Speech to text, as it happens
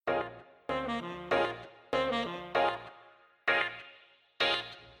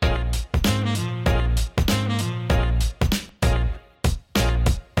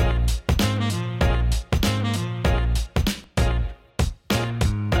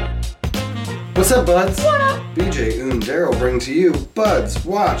What's up, buds? What up? BJ and Daryl bring to you Buds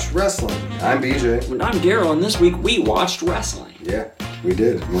Watch Wrestling. I'm BJ. And I'm Daryl, and this week we watched wrestling. Yeah, we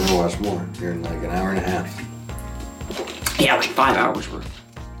did. We're gonna watch more here in like an hour and a half. Yeah, like 5 hours worth.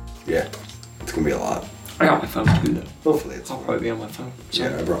 Yeah, it's gonna be a lot. I got my phone too, though. Hopefully it's I'll fun. probably be on my phone. So.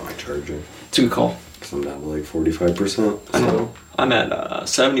 Yeah, I brought my charger. It's a good call. Because I'm down to like 45%. I know. I'm at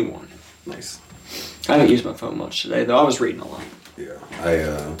 71. Nice. I haven't used my phone much today, though. I was reading a lot. Yeah,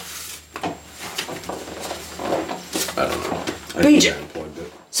 I don't know. I BJ. think I unplugged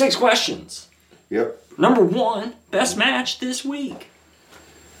it. 6 questions. Yep. Number 1, best match this week.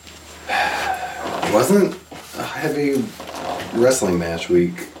 Wasn't a heavy wrestling match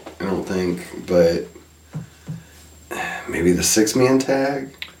week, I don't think, but maybe the 6-man tag?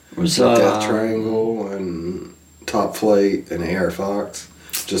 It was Death Triangle and Top Flight and AR Fox.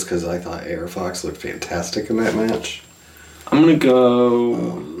 Just because I thought AR Fox looked fantastic in that match. I'm going to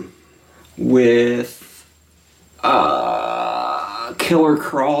go with Killer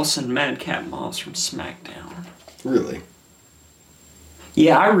Kross and Madcap Moss from SmackDown. Really?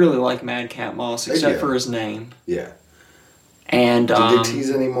 Yeah, I really like Madcap Moss, except Yeah. for his name. Yeah. And Did they tease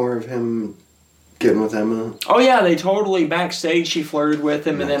any more of him getting with Emma? oh yeah, they totally backstage. She flirted with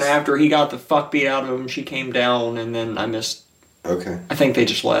him, and then Nice. after he got the fuck beat out of him, she came down, and then Okay. I think they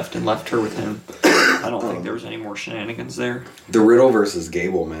just left her with him. I don't think there was any more shenanigans there. The Riddle versus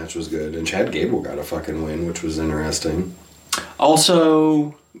Gable match was good, and Chad Gable got a fucking win, which was interesting.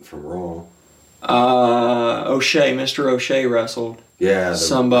 Also, From Raw. Mr. O'Shea wrestled Yeah.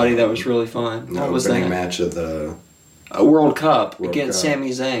 somebody that was really fun. No, What was opening that? match of the... A World Cup World against Cup. Sami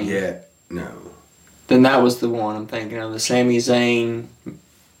Zayn. Yeah. No. Then that was the one I'm thinking of. The Sami Zayn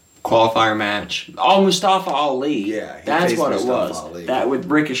qualifier match. Oh, Mustafa Ali. Yeah, he that's faced what Mustafa it was. Ali. That with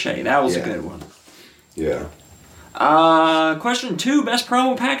Ricochet. That was a Yeah. good one. Yeah. Question 2, best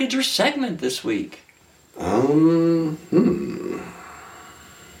promo package or segment this week?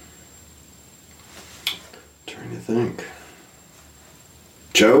 Trying to think.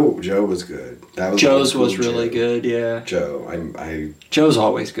 Joe was good. That was Joe's old was school really Joe. good, yeah. Joe, Joe's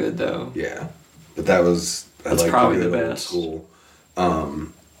always good, though. yeah, but that was That's like probably the good old best. School.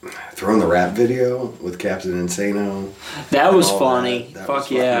 Throwing the rap video with Captain Insano. That was all funny. that Fuck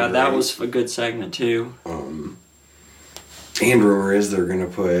was yeah, fucking that great. was a good segment, too. And rumor is they're gonna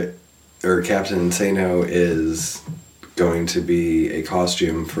Captain Insano is going to be a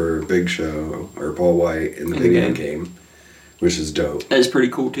costume for Big Show or Paul White in the In the video game. game, which is dope. That is pretty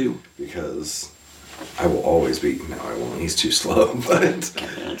cool, too. Because I will always be... No, I won't. He's too slow, but That's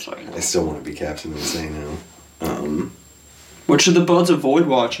fine. I still want to be Captain Insano. What should the buds avoid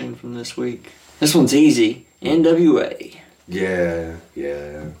watching from this week? This one's easy. NWA. Yeah.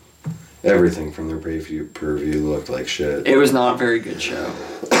 Everything from their per-view looked like shit. It was not a very good show.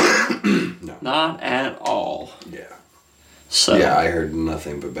 No. Not at all. Yeah. So Yeah, I heard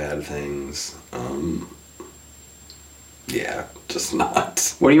nothing but bad things. Yeah, just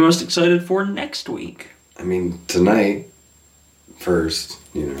not. what are you most excited for next week? I mean, tonight, first,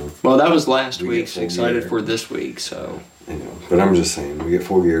 Well, that was last We get week's. Full Excited Gear. for this week, so. I know. But I'm just saying, we get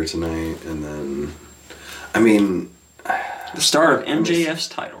Full Gear tonight, and then, I mean, The start of MJF's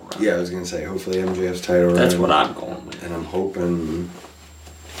title run. yeah, I was going to say, hopefully MJF's title That's run. what I'm going with. And I'm hoping,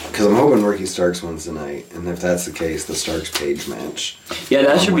 because I'm hoping Ricky Starks wins tonight, and if that's the case, the Starks-Page match. Yeah,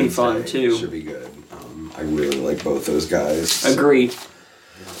 that on should be Wednesday fun, too. Should be good. I really like both those guys. Agreed. So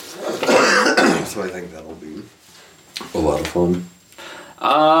I think that'll be a lot of fun.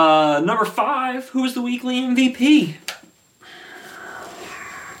 Number 5, who's the weekly MVP?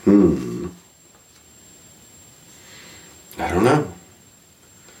 I don't know.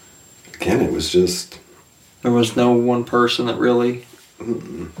 Again, it was just... There was no one person that really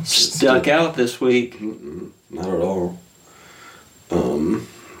stuck out this week. Not at all. I'll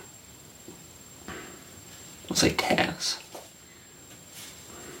say Taz.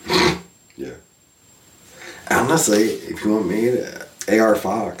 Yeah. Honestly, if you want me to... AR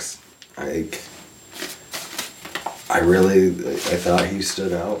Fox. I thought he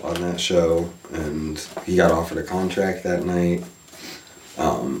stood out on that show, and he got offered a contract that night.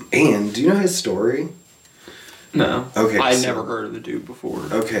 And do you know his story? No. Okay, I'd so- never heard of the dude before.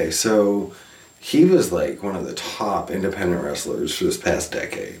 Okay, so he was like one of the top independent wrestlers for this past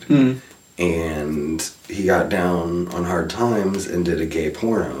decade. And he got down on hard times and did a gay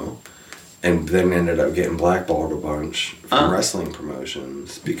porno, and then ended up getting blackballed a bunch from wrestling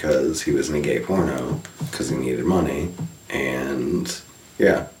promotions because he was in a gay porno because he needed money. And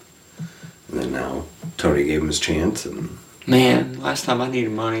yeah. And then now Tony gave him his chance, and Man, last time I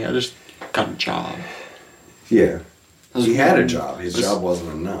needed money, I just got a job. yeah. He had a job. His job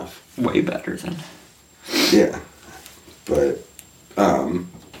wasn't enough. Way better than. Yeah. But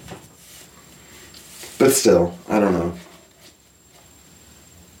still, I don't know.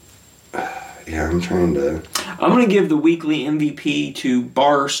 Yeah, I'm trying to... I'm going to give the weekly MVP to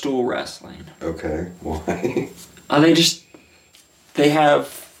Barstool Wrestling. Okay, why? They have,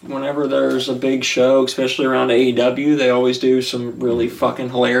 whenever there's a big show, especially around AEW, they always do some really fucking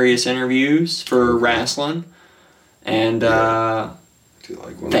hilarious interviews for wrestling. And Do you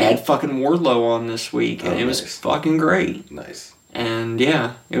like one? They had fucking Wardlow on this week, and it was nice. fucking great. Nice. And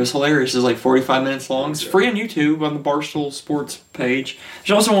yeah, it was hilarious. It was like 45 minutes long. It's free on YouTube on the Barstool Sports page.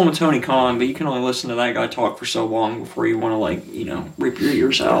 There's also one with Tony Khan, but you can only listen to that guy talk for so long before you want to rip your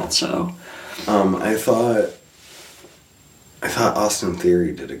ears out. So, I thought Austin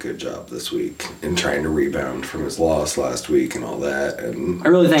Theory did a good job this week in trying to rebound from his loss last week and all that. And I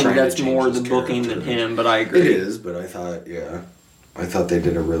really think trying to that's change more his the booking than character. him, but I agree. It is, but I thought they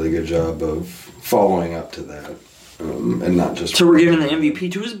did a really good job of following up to that. And not just... So we're giving the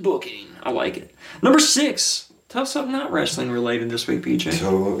MVP to his booking. I like it. Number 6. Tell us something not wrestling related this week, PJ.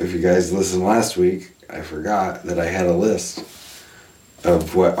 So if you guys listened last week, I forgot that I had a list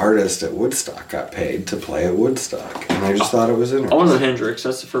of what artist at Woodstock got paid to play at Woodstock. And I just thought it was interesting. I want to know Hendrix.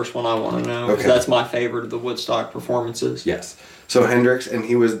 That's the first one I want to know. Okay. That's my favorite of the Woodstock performances. Yes. So Hendrix, and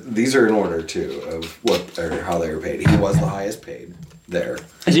these are in order too, of how they were paid. He was the highest paid there.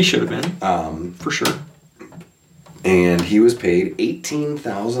 As he should have been. For sure. And he was paid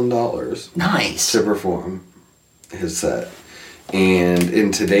 $18,000 Nice. to perform his set. And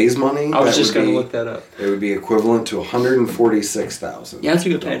in today's money, I was just going to look that up. It would be equivalent to $146,000. Yeah, that's a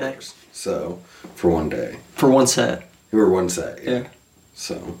good payday. So, for one day. For one set. Or one set, Yeah.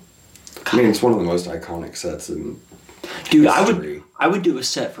 So, I mean, it's one of the most iconic sets in Dude, history. I would do a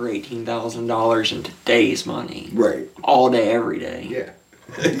set for $18,000 in today's money. Right. All day, every day. Yeah.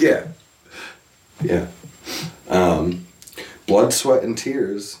 Yeah. Yeah. Blood, Sweat, and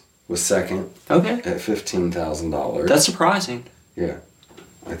Tears was second Okay. at $15,000. That's surprising. Yeah,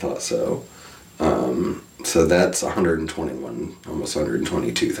 I thought so. So that's almost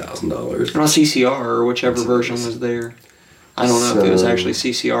 $122,000. Not CCR or whichever version was there. I don't know if it was actually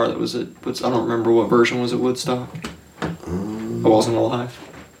CCR that was at I don't remember what version was at Woodstock. I wasn't alive.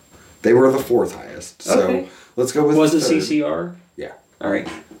 They were the fourth highest. So Okay. let's go with Was the it third. CCR? Yeah. All right.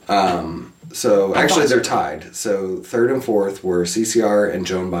 So actually thought so. they're tied. So third and fourth were CCR and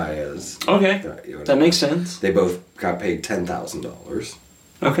Joan Baez. Okay. That makes sense. They both got paid $10,000,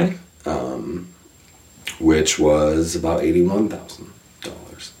 Okay. which was about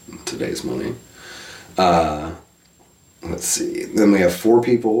 $81,000 in today's money. Let's see. Then we have 4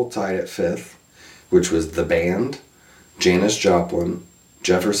 people tied at fifth, which was The Band, Janis Joplin,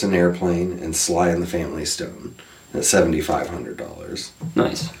 Jefferson Airplane, and Sly and the Family Stone at $7,500.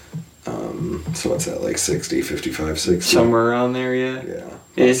 Nice. So what's that, like 60, 55, 60? Somewhere around there, yeah. Yeah. About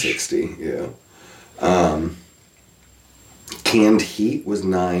Ish. 60, yeah. Canned Heat was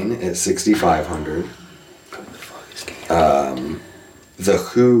 9 at $6,500. The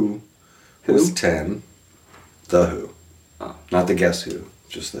Who was 10. The Who. Oh. Not the Guess Who,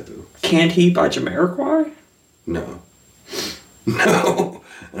 just the Who. Canned Heat by Jamiroquai? No. No.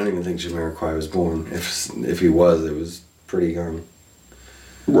 I don't even think Jamiroquai was born. If he was, it was pretty young.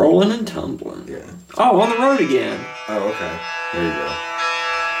 Rolling and Tumbling. Yeah. Oh, On the Road Again. Oh, okay. There you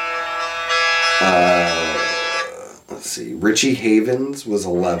go. Let's see. Richie Havens was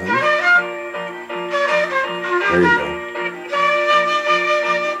 11. There you go.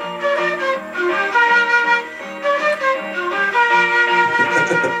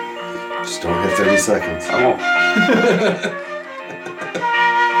 Just don't hit 30 seconds. I won't.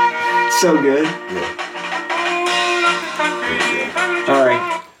 So good. Yeah. All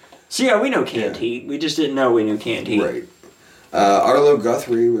right. So yeah, we know Canned Yeah. Heat. We just didn't know we knew Canned Heat. Right. Arlo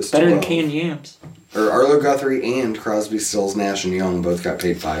Guthrie was Better 12. than Canned Yams. Or Arlo Guthrie and Crosby, Stills, Nash and Young both got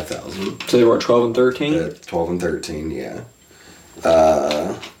paid $5,000. So they were 12 and 13? At 12 and 13, yeah.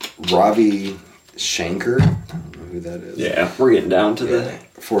 Ravi Shankar, I don't know who that is. Yeah, we're getting down to Yeah,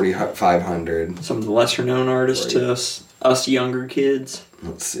 4,500. some of the lesser known artists to us younger kids.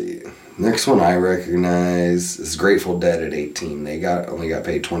 Let's see. Next one I recognize is Grateful Dead at 18. They only got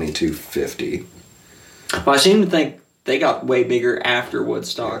paid $22.50. Well, I seem to think they got way bigger after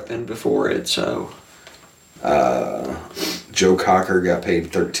Woodstock than before it, so. Joe Cocker got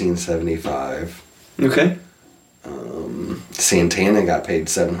paid $13.75. Okay. Santana got paid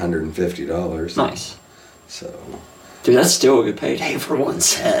 $750. Nice. So, Dude, that's still a good payday for one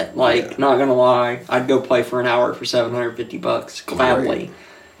set. Like, Yeah. not gonna lie, I'd go play for an hour for $750 gladly. Right.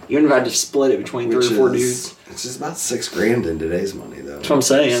 You wouldn't have had to split it between 3 or 4 dudes. It's just about $6,000 in today's money, though. That's what I'm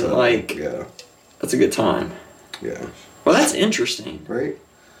saying. So, yeah. That's a good time. Yeah. Well, that's interesting. Right?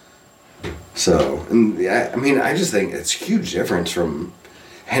 So, and yeah, I mean, I just think it's a huge difference from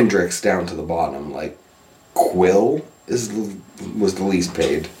Hendrix down to the bottom. Like, Quill was the least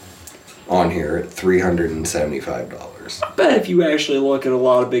paid on here at $375. I bet if you actually look at a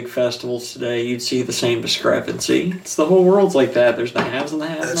lot of big festivals today, you'd see the same discrepancy. It's the whole world's like that. There's the haves and the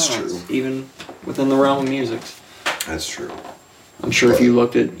have-nots. That's true. Even within the realm of music. That's true. I'm sure if you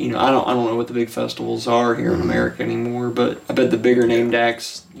looked at, I don't know what the big festivals are here in America anymore, but I bet the bigger named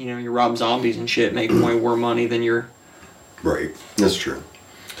acts, your Rob Zombies and shit make way more money than your... Right. That's true.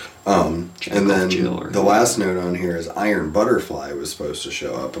 And then the last note on here is Iron Butterfly was supposed to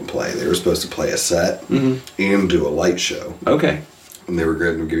show up and play. They were supposed to play a set and do a light show. Okay. And they were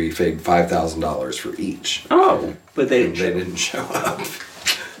going to be paid $5,000 for each. Oh, but they didn't show up.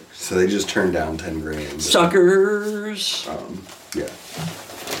 So they just turned down $10,000. Suckers. Yeah.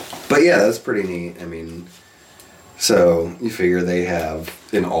 But yeah, that's pretty neat. I mean, so you figure they have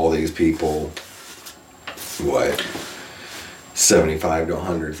in all these people, what, 75 to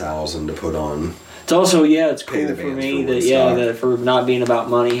 100,000 to put on. It's also it's cool for me that for not being about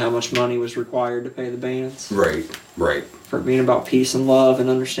money, how much money was required to pay the bands. Right. For it being about peace and love and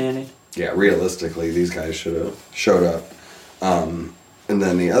understanding. Yeah, realistically, these guys should have showed up. And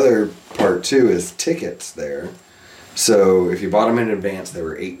then the other part too is tickets there. So if you bought them in advance, they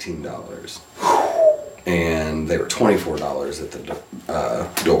were $18. And they were $24 at the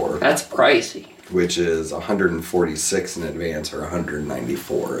door. That's pricey. Which is $146 in advance or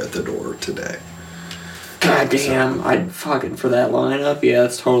 $194 at the door today. God damn, I'd fucking for that lineup. Yeah,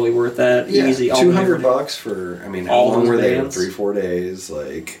 it's totally worth that. Yeah, Easy. $200 for, how long were they? 3-4 days.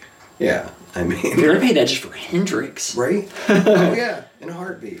 You're gonna pay that just for Hendrix. Right? Oh yeah, in a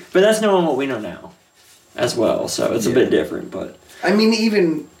heartbeat. But that's knowing what we know now as well, so it's a bit different, but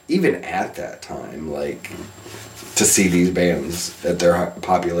even at that time, to see these bands at their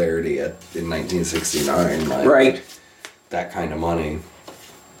popularity in 1969, right, that kind of money.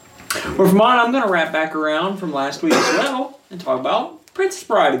 Well, from mine, I'm going to wrap back around from last week as well and talk about Princess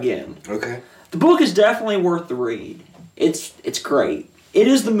Bride again. Okay. The book is definitely worth the read. It's great. It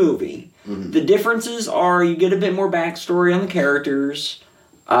is the movie. Mm-hmm. The differences are you get a bit more backstory on the characters.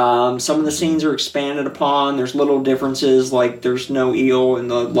 Some of the scenes are expanded upon. There's little differences, like there's no eel in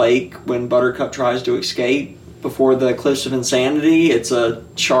the lake when Buttercup tries to escape before the Cliffs of Insanity. It's a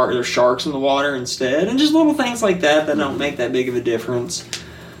shark. There's sharks in the water instead, and just little things like that don't make that big of a difference.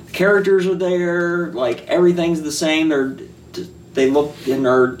 The characters are there. Everything's the same. They look and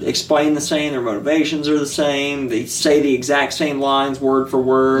are explained the same. Their motivations are the same. They say the exact same lines word for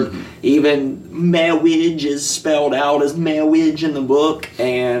word. Mm-hmm. Even marriage is spelled out as marriage in the book,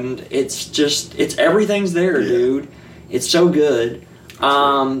 and it's everything's there, dude. It's so good.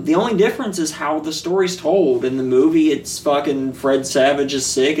 The only difference is how the story's told. In the movie, it's fucking Fred Savage is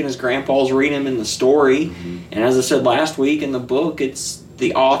sick and his grandpa's reading him in the story. Mm-hmm. And as I said last week, in the book, it's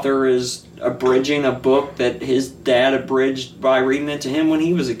the author is abridging a book that his dad abridged by reading it to him when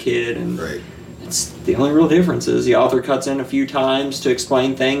he was a kid. And it's the only real difference is the author cuts in a few times to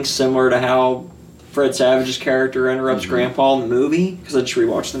explain things similar to how Fred Savage's character interrupts Grandpa in the movie, because I just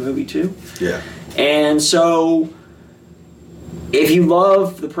rewatched the movie too. Yeah. And so if you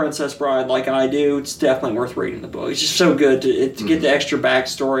love The Princess Bride like I do, it's definitely worth reading the book. It's just so good to get the extra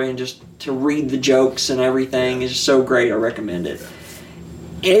backstory and just to read the jokes and everything. It's just so great. I recommend it.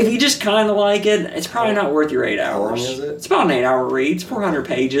 If you just kind of like it, it's probably not worth your 8 hours. How long is it? It's about an 8-hour read. It's 400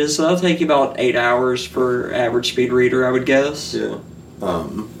 pages, so that'll take you about 8 hours for average speed reader, I would guess. Yeah.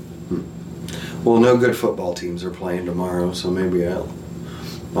 Well, no good football teams are playing tomorrow, so maybe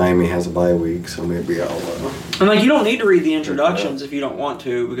Miami has a bye week, so maybe I'll... And you don't need to read the introductions if you don't want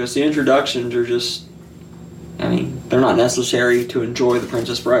to, because the introductions are just... they're not necessary to enjoy the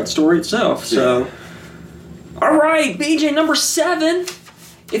Princess Bride story itself, so... Yeah. All right, BJ, number 7...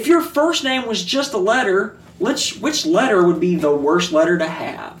 If your first name was just a letter, which letter would be the worst letter to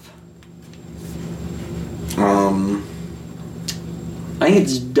have? I think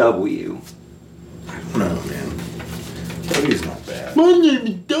it's W. I don't know, man. W's not bad. My name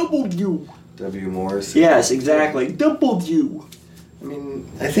is W. W. Morris? Yes, exactly. W.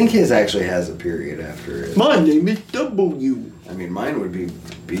 I think his actually has a period after it. My name is W. Mine would be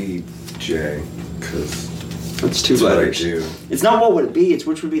BJ, because... It's 2 letters. It's not what would it be, it's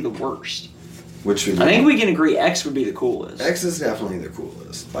which would be the worst. Which would I think we can agree X would be the coolest. X is definitely the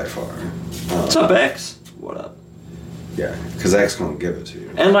coolest, by far. What's up, X? What up? Yeah, because X won't give it to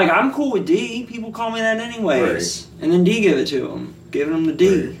you. And I'm cool with D. People call me that anyways. Right. And then D give it to him. Giving him the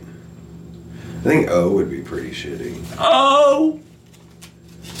D. Right. I think O would be pretty shitty. Oh!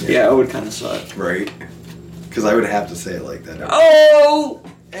 Yeah, O would kind of suck. Right? Because I would have to say it like that. Oh!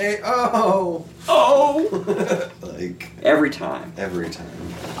 Hey, oh! Oh! Like... Every time. Every time.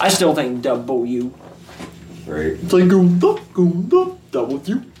 I still think W. Right? It's like W.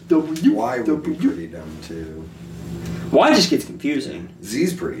 Y would be pretty dumb, too. Y just gets confusing.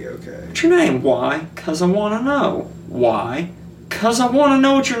 Z's pretty okay. What's your name? Why? 'Cause I want to know. Why? 'Cause I want to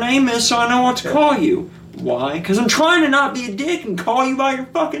know what your name is so I know what to call you. Why? 'Cause I'm trying to not be a dick and call you by your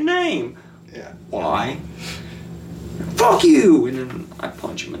fucking name. Yeah. Why? Fuck you! And then I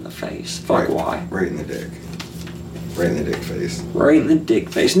punch him in the face. Fuck why? Right in the dick. Right in the dick face. Right in the dick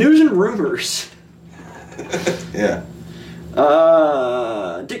face. News and rumors. Yeah.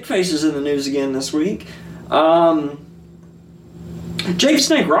 Dick face is in the news again this week. Jake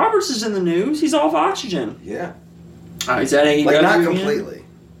Snake Roberts is in the news. He's off oxygen. Yeah. He's at AEW Like, not again? completely.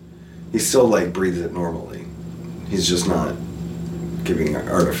 He still, like, breathes it normally. He's just not giving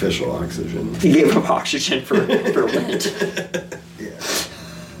artificial oxygen. He gave up oxygen for Lent. Yeah.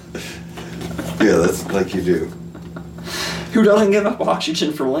 Yeah, that's like you do. Who doesn't give up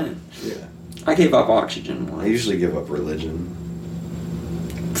oxygen for Lent? Yeah. I gave up oxygen I once. usually give up religion.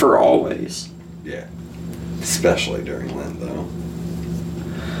 For always. Yeah. Especially during Lent, though.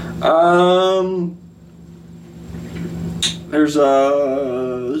 There's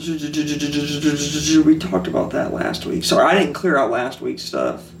we talked about that last week. Sorry, I didn't clear out last week's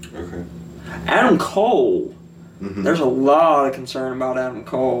stuff. Okay. Adam Cole. Mm-hmm. There's a lot of concern about Adam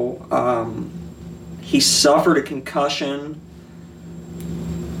Cole. He suffered a concussion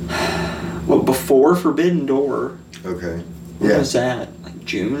before Forbidden Door. Okay. When was that? Like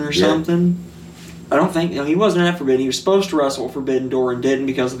June or something? I don't think... he wasn't at Forbidden. He was supposed to wrestle at Forbidden Door and didn't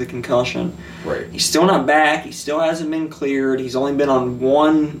because of the concussion. Right. He's still not back. He still hasn't been cleared. He's only been on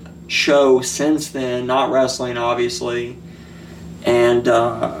one show since then, not wrestling, obviously. And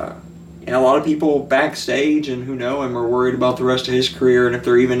a lot of people backstage and who know him are worried about the rest of his career, and if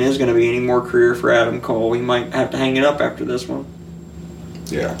there even is going to be any more career for Adam Cole, he might have to hang it up after this one.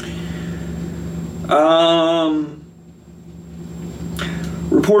 Yeah.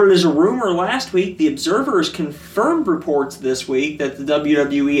 Reported as a rumor last week, the Observer has confirmed reports this week that the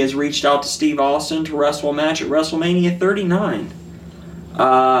WWE has reached out to Steve Austin to wrestle a match at WrestleMania 39.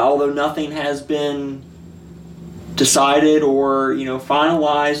 Although nothing has been decided or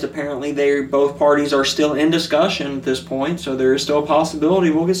finalized, apparently both parties are still in discussion at this point, so there is still a possibility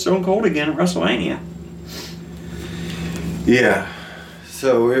we'll get Stone Cold again at WrestleMania. Yeah.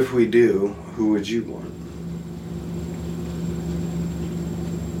 So if we do, who would you want?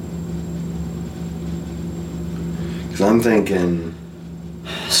 Because I'm thinking...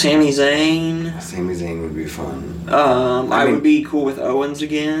 Sami Zayn. Sami Zayn would be fun. I would be cool with Owens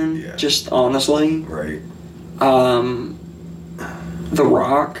again, just honestly. Right. The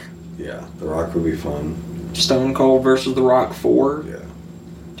Rock. Yeah, The Rock would be fun. Stone Cold versus The Rock 4. Yeah.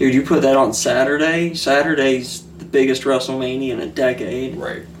 Dude, you put that on Saturday? Saturday's the biggest WrestleMania in a decade.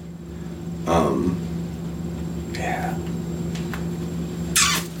 Right. Yeah.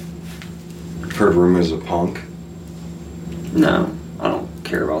 Heard rumors of Punk? No, I don't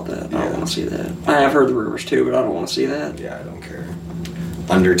care about that. I don't want to see that. I have heard the rumors too, but I don't want to see that. Yeah, I don't care.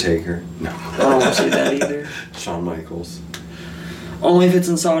 Undertaker? No. I don't want to see that either. Shawn Michaels? Only if it's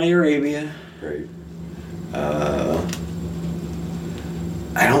in Saudi Arabia. Great. I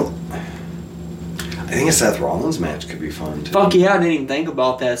think a Seth Rollins match could be fun too. Fuck yeah, I didn't even think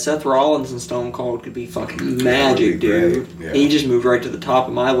about that. Seth Rollins and Stone Cold could be fucking magic, dude. Yeah. He just moved right to the top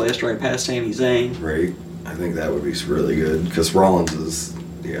of my list, right past Sami Zayn. Right. I think that would be really good because Rollins is,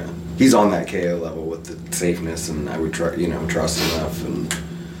 he's on that KO level with the safeness, and I would trust enough. And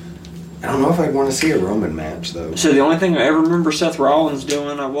I don't know if I'd want to see a Roman match though. So the only thing I ever remember Seth Rollins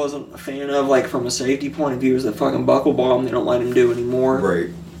doing, I wasn't a fan of, like from a safety point of view, is that fucking buckle bomb. They don't let him do anymore. Right.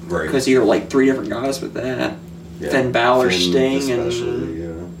 Because you have like 3 different guys with that. Yeah. Finn Balor, Sting,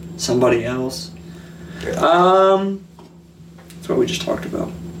 and somebody else. Yeah. That's what we just talked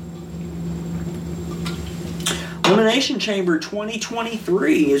about. Elimination Chamber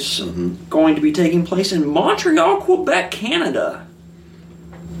 2023 is going to be taking place in Montreal, Quebec, Canada.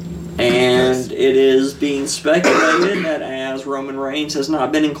 And it is being speculated that as Roman Reigns has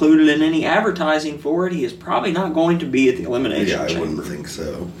not been included in any advertising for it, he is probably not going to be at the Elimination Chamber. Yeah, I wouldn't think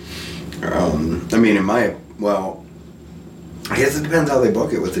so. I mean, I guess it depends how they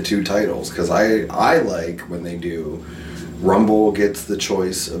book it with the 2 titles, because I like when they do Rumble gets the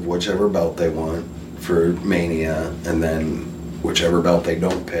choice of whichever belt they want for Mania, and then whichever belt they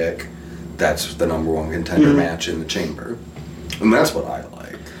don't pick, that's the number 1 contender match in the chamber. And that's what I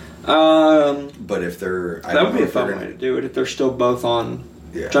like. But if they're... That would be a fun way to do it if they're still both on...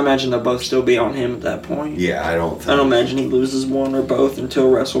 Yeah. Which I imagine they'll both still be on him at that point. Yeah, I don't imagine he loses one or both until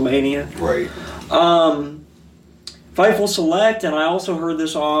WrestleMania. Right. Fightful Select, and I also heard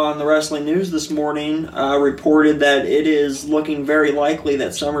this on the Wrestling News this morning, reported that it is looking very likely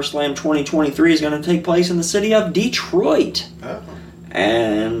that SummerSlam 2023 is going to take place in the city of Detroit. Oh.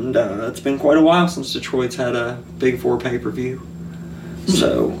 And it's been quite a while since Detroit's had a Big Four pay-per-view.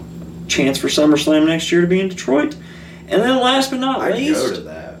 So, chance for SummerSlam next year to be in Detroit. And then last but not least... I'd go to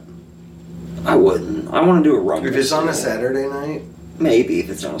that. I wouldn't. I want to do a Rumble. If it's still. on a Saturday night? Maybe if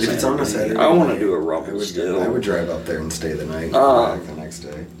it's on a Saturday. If it's on a Saturday I want to night, do a Rumble still. I would drive up there and stay the night, back the next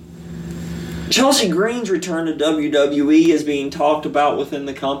day. Chelsea Green's return to WWE is being talked about within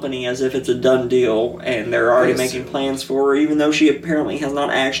the company as if it's a done deal, and they're already making plans for her, even though she apparently has not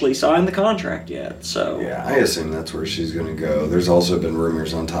actually signed the contract yet. So yeah, I assume that's where she's going to go. There's also been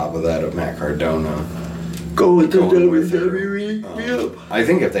rumors on top of that of Matt Cardona going to WWE. Yep. I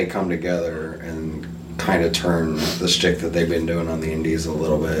think if they come together and kind of turn the shtick that they've been doing on the indies a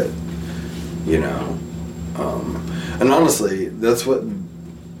little bit, and honestly, that's what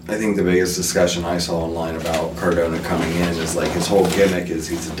I think the biggest discussion I saw online about Cardona coming in is like his whole gimmick is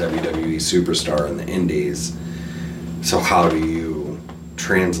he's a WWE superstar in the indies. So how do you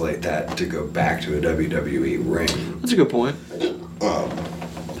translate that to go back to a WWE ring? That's a good point.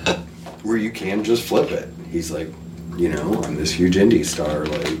 Where you can just flip it. He's like, I'm this huge indie star,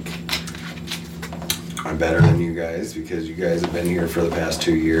 like I'm better than you guys because you guys have been here for the past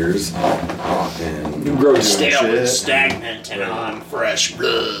 2 years and you grow stale and stagnant and I'm fresh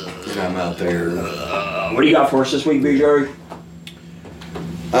blood. And I'm out there. What do you got for us this week, Big Jerry?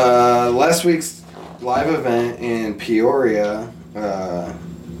 Last week's live event in Peoria, a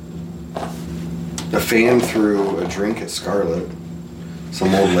fan threw a drink at Scarlett.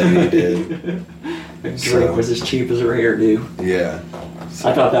 Some old lady did. The drink was as cheap as her hairdo. Yeah. So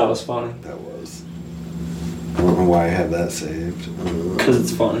I thought that was funny. That was. I don't know why I have that saved. Because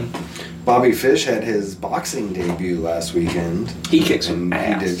it's funny. Bobby Fish had his boxing debut last weekend. He kicked some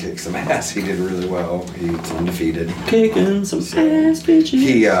ass. He did kick some ass. He did really well. He's undefeated. Kicking some ass, bitches.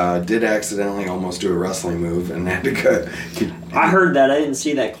 He did accidentally almost do a wrestling move and had to cut. I heard that. I didn't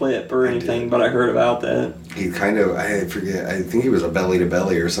see that clip or anything, but I heard about that. He kind of, I forget, I think he was a belly to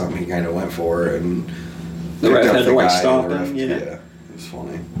belly or something he kind of went for and the ref had to stop him. Yeah, it was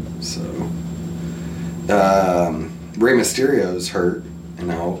funny. So, Rey Mysterio's hurt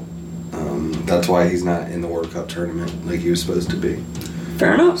and out. That's why he's not in the World Cup tournament like he was supposed to be.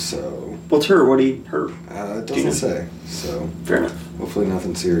 Fair enough. So, what's hurt? What he hurt? It doesn't say. So, fair enough. Hopefully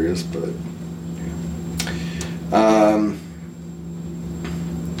nothing serious, but yeah.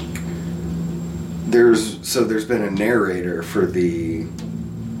 There's been a narrator for the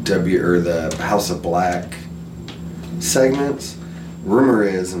the House of Black segments. Rumor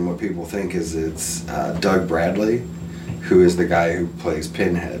is, and what people think is, it's Doug Bradley, who is the guy who plays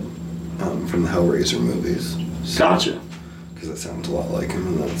Pinhead from the Hellraiser movies. So, gotcha. Because it sounds a lot like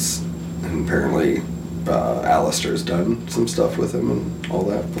him, and apparently Alistair's done some stuff with him and all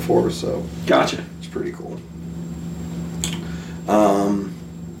that before, so gotcha. It's pretty cool.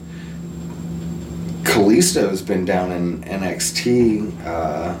 Kalisto's been down in NXT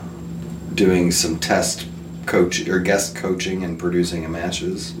doing some test coach or guest coaching and producing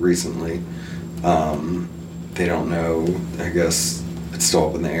matches recently. They don't know, I guess it's still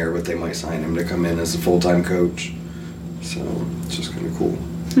up in the air, but they might sign him to come in as a full-time coach. So it's just kind of cool.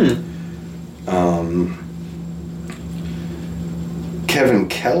 Kevin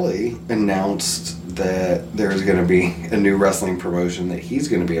Kelly announced that there's going to be a new wrestling promotion that he's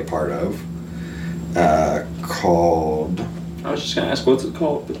going to be a part of called... I was just going to ask what's it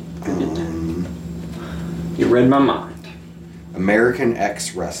called, but you read my mind. American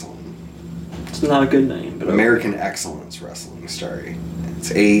X Wrestling. It's not a good name, but American Excellence Wrestling, sorry.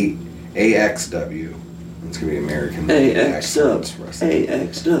 It's AXW. It's going to be American Excellence Wrestling.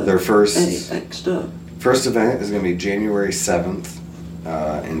 AXW. Their first AXW. First event is going to be January 7th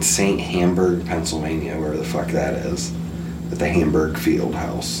in St. Hamburg, Pennsylvania, wherever the fuck that is, at the Hamburg Field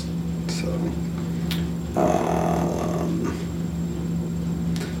House. So,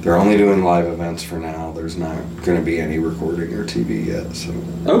 they're only doing live events for now. There's not going to be any recording or TV yet. So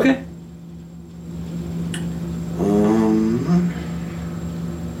okay.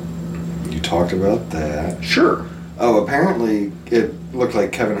 You talked about that. Sure. Oh, apparently it looked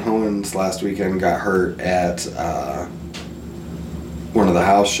like Kevin Owens last weekend got hurt at one of the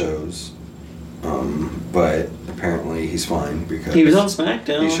house shows. But apparently he's fine because he was on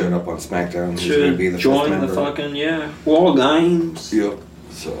SmackDown. he showed up on SmackDown. He's Should going to be the join fifth the member. fucking War Games. Yep.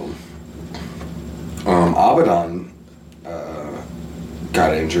 So, Abaddon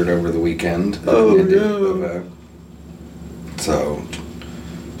got injured over the weekend. Oh, at the no. event. So,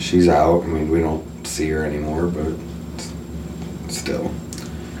 she's out. I mean, we don't see her anymore, but still.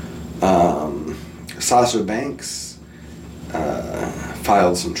 Sasha Banks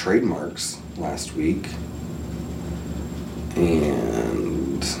filed some trademarks last week,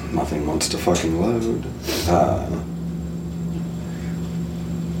 and nothing wants to fucking load.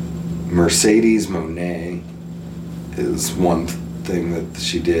 Mercedes Monet is one thing that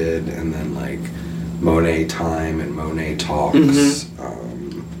she did, and then like Monet Time and Monet Talks.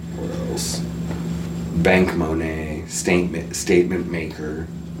 What else? Bank Monet, Statement Maker.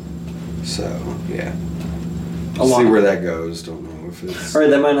 So yeah, A lot. see where that goes. Don't know if it's Alright,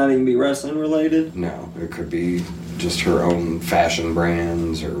 that might not even be wrestling related. no. It could be just her own fashion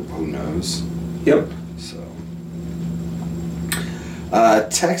brands, or who knows. Yep. So,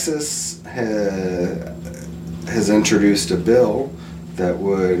 Texas has introduced a bill that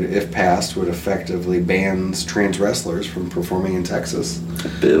would, if passed, would effectively ban trans wrestlers from performing in Texas.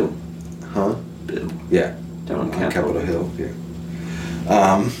 Bill. Huh? Bill. Yeah. Down on On Capitol. Capitol Hill. Yeah.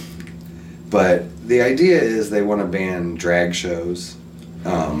 But the idea is they want to ban drag shows.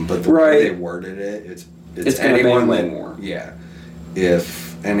 But the way they worded it, it's gonna anyone ban way that, more. Yeah.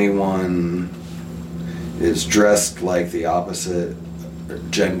 If anyone is dressed like the opposite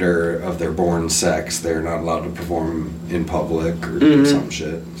gender of their born sex, they're not allowed to perform in public or some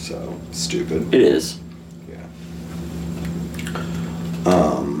shit. So stupid. It is. Yeah.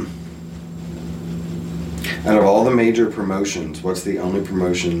 Out of all the major promotions, what's the only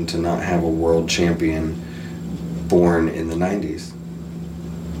promotion to not have a world champion born in the 90s?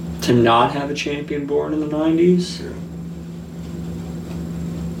 To not have a champion born in the 90s? Yeah.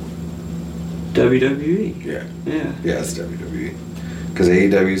 WWE. Yeah. Yeah. Yeah, it's WWE. Because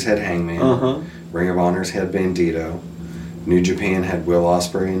AEW's had Hangman. Uh-huh. Ring of Honor's had Bandito. New Japan had Will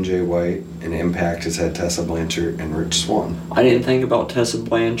Ospreay and Jay White. And Impact has had Tessa Blanchard and Rich Swann. I didn't think about Tessa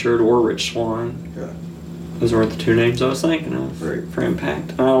Blanchard or Rich Swann. Yeah. Those weren't the two names I was thinking of Right. for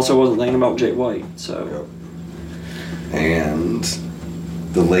Impact. And I also wasn't thinking about Jay White, so... Yep. And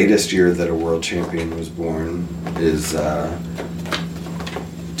the latest year that a world champion was born is, do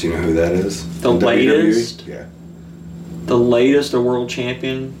you know who that is? The In WWE? latest? Yeah. The latest a world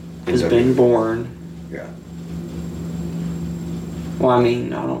champion has In been WWE. born. Yeah. Well, I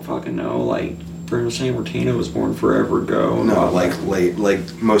mean, I don't fucking know. Like, Bruno Sammartino was born forever ago. No, like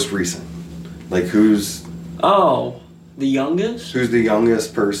most recent. Like who's Oh, the youngest? the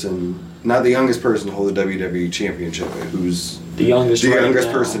youngest person? Not the youngest person to hold the WWE championship, but who's The youngest the right youngest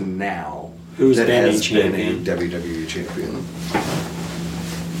now. person now Who's that been a has been a champion. WWE champion?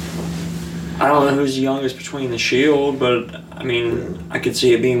 I don't know who's the youngest between the Shield, but I mean, I could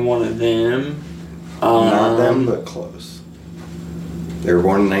see it being one of them. Not them, but close. They were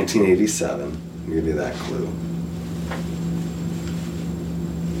born in 1987. I'll give you that clue.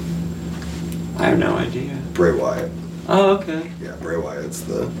 I have no idea. Bray Wyatt. Oh, okay. Yeah, Bray Wyatt's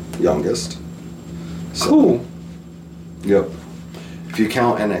the youngest. So, Cool. Yep. If you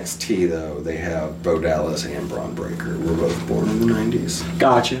count NXT, though, they have Bo Dallas and Braun Breaker. We're both born in the 90s.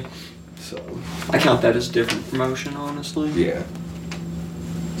 Gotcha. So, I count that as a different promotion, honestly. yeah.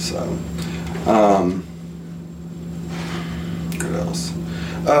 So, what else?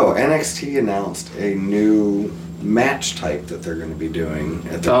 Oh, NXT announced a new match type that they're going to be doing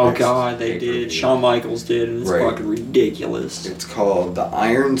at the Oh next god, they pay-per-view. did. Shawn Michaels did, and it's Right. fucking ridiculous. It's called the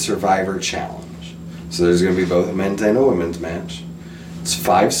Iron Survivor Challenge. So there's going to be both a men's and a women's match. It's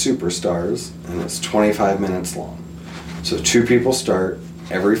 5 superstars, and it's 25 minutes long. So 2 people start.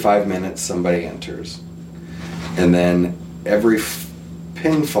 Every 5 minutes, somebody enters. And then every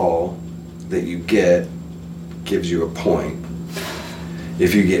pinfall that you get gives you a point.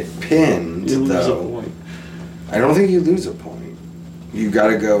 If you get pinned, You lose a though, point. I don't think you lose a point. You got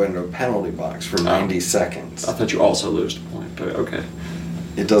to go into a penalty box for 90 seconds. I thought you also lose a point, but okay.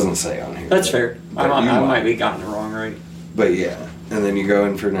 It doesn't say on here. That's fair. I but you might be gotten it wrong, right? But yeah, and then you go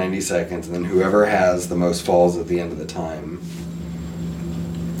in for 90 seconds, and then whoever has the most falls at the end of the time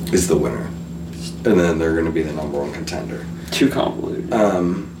is the winner. And then they're going to be the number 1 contender. Too convoluted.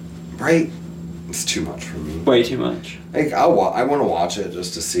 Right? It's too much for me. Way too much. Like, I want to watch it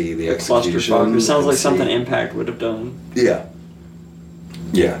just to see the execution. Clusterfuck. It sounds and like see- something Impact would have done. Yeah.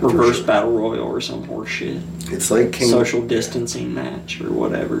 Yeah. for Reverse sure. Battle Royal or some horse shit. It's like King. Social distancing match or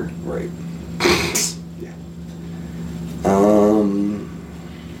whatever. Right. Yeah.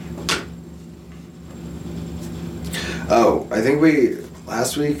 Oh, I think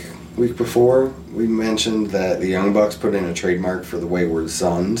last week before, we mentioned that the Young Bucks put in a trademark for the Wayward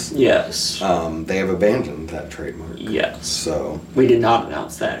Sons. Yes. They have abandoned that trademark. Yes. So we did not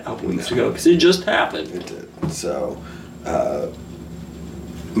announce that a couple weeks ago because it just happened. It did. So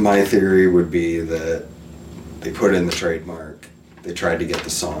my theory would be that they put in the trademark. They tried to get the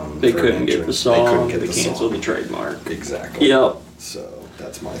song. They couldn't get the song. They couldn't get the canceled song. the trademark. Exactly. Yep. So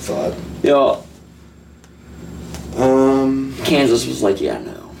that's my thought. Yep. Um. Kansas was like, yeah,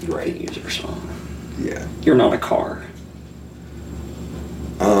 no. Right. You can't use our song. Yeah. You're not a car.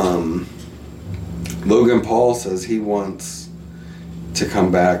 Logan Paul says he wants to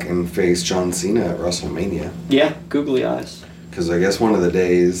come back and face John Cena at WrestleMania. Yeah, googly eyes. Because I guess one of the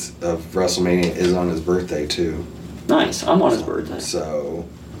days of WrestleMania is on his birthday, too. Nice. I'm on his birthday. So,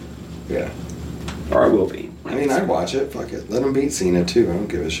 yeah. Or I will be. I mean, I'd watch it. Fuck it. Let him beat Cena, too. I don't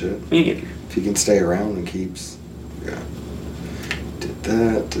give a shit. Me neither. If he can stay around and keeps... Yeah. Did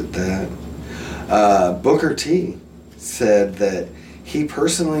that. Booker T said that he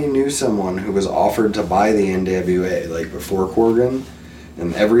personally knew someone who was offered to buy the NWA, like, before Corgan,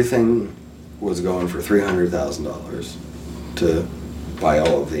 and everything was going for $300,000 to buy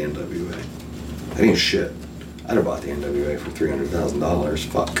all of the NWA. That ain't shit. I'd have bought the NWA for $300,000.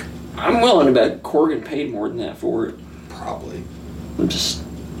 Fuck. I'm willing to bet Corgan paid more than that for it. Probably. I'm just...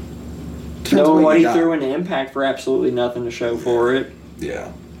 Depends knowing what you he got. threw into Impact for absolutely nothing to show for it.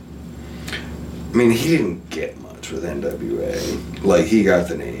 Yeah. I mean, he didn't get much with NWA. Like, he got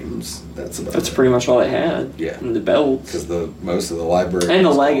the names. That's about That's it. pretty much all they had. Yeah. And the belts. Because most of the library... And the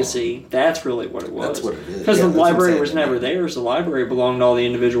was legacy. That's really what it was. That's what it is. Because Yeah, the that's what I'm library saying. was never theirs. The library belonged to all the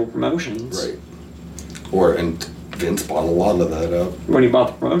individual promotions. Right. And Vince bought a lot of that up. When he bought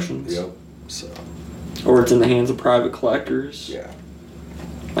the promotions. Yep. So, Or it's in the hands of private collectors. yeah.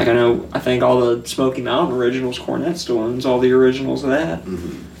 Like I think all the Smoky Mountain originals, Cornette still owns all the originals of that.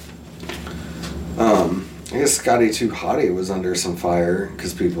 Mm-hmm. I guess Scotty 2 Hottie was under some fire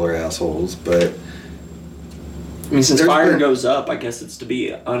because people are assholes, but... I mean, since There's fire been- goes up, I guess it's to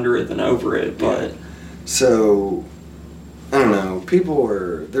be under it than over it, but... So, I don't know.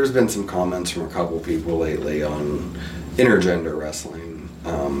 There's been some comments from a couple people lately on intergender wrestling.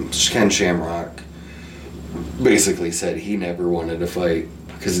 Ken Shamrock basically said he never wanted to fight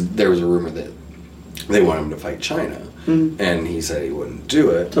because there was a rumor that they want him to fight China. Mhm. And he said he wouldn't do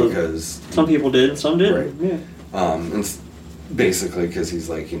it So- because... Some people did and some didn't. Right. Yeah. Basically because he's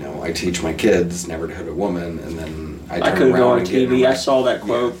like, I teach my kids never to hit a woman, and then I I turn could around go on and get in TV. a- I saw that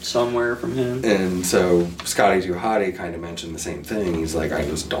quote somewhere from him. And so Scotty 2 Hottie kind of mentioned the same thing. He's like, I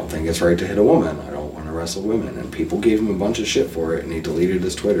just don't think it's right to hit a woman. I don't want to wrestle women. And people gave him a bunch of shit for it, and he deleted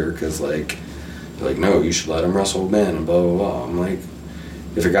his Twitter because, they're like, no, you should let him wrestle men, and blah, blah, blah. I'm like,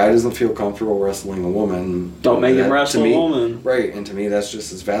 if a guy doesn't feel comfortable wrestling a woman... Don't make him that- wrestle to me- a woman. Right, and to me that's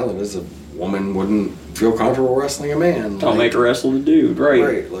just as valid as a woman wouldn't feel comfortable wrestling a man. Don't make her wrestle the dude, right?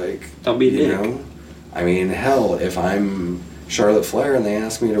 Right, like... Don't be a dick. I mean, hell, if I'm Charlotte Flair and they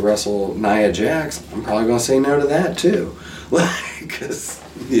ask me to wrestle Nia Jax, I'm probably going to say no to that, too. Because,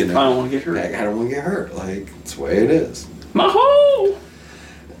 I don't want to get hurt. I don't want to get hurt. Like, it's the way it is. My hole!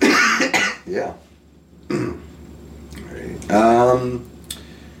 Yeah. Right.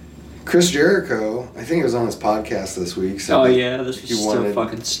 Chris Jericho, I think it was on his podcast this week. Said Oh that yeah, this was he so wanted-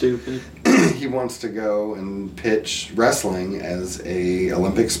 fucking stupid. he wants to go and pitch wrestling as a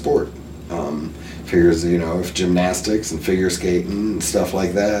Olympic sport. Figures, if gymnastics and figure skating and stuff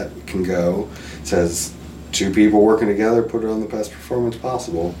like that can go, says two people working together put it on the best performance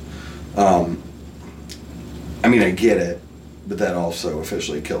possible. I mean, I get it, but that also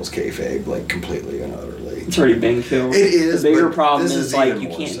officially kills kayfabe, like, completely and utterly. It's already been killed. It is, The bigger but problem this is is like even you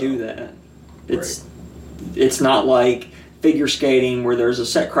more can't so. do that. It's not like figure skating where there's a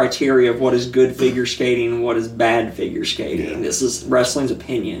set criteria of what is good figure skating and what is bad figure skating. Yeah. This is wrestling's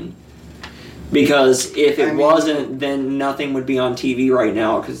opinion. Because if it wasn't, then nothing would be on TV right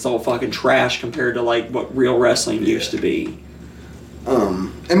now because it's all fucking trash compared to like what real wrestling used to be.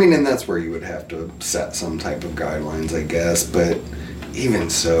 I mean, and that's where you would have to set some type of guidelines, I guess, but even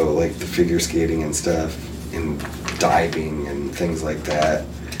so, like the figure skating and stuff, and diving and things like that.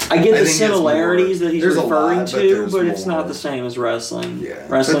 I get I the think it's similarities more- that he's there's a referring lot, but to, there's but it's more. not the same as wrestling. Yeah,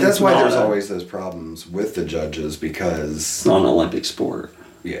 Wrestling but that's why there's it's always those problems with the judges because, not an Olympic sport.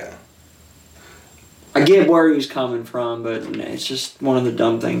 yeah. I get where he's coming from, but it's just one of the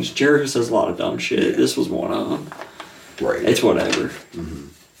dumb things. Jericho says a lot of dumb shit. Yeah. This was one of them. Right. It's whatever.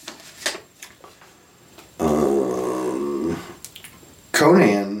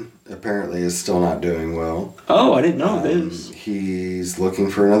 Conan apparently is still not doing well. Oh, I didn't know this. He's looking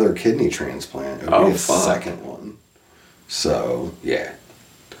for another kidney transplant. It would Oh, be his fuck. second one. So, yeah.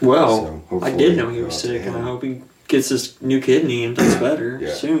 Well, So I did know he hopefully was go out to sick, and I him. hope he gets his new kidney and does better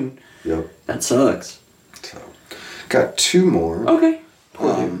Yeah. soon. Yep. That sucks. So, got two more. Okay.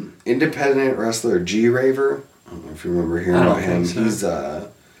 Independent wrestler G Raver. I don't know if you remember hearing I don't about him. think so.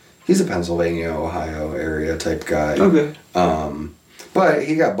 He's a Pennsylvania, Ohio area type guy. Okay. But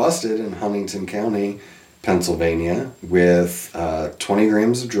he got busted in Huntington County, Pennsylvania, with 20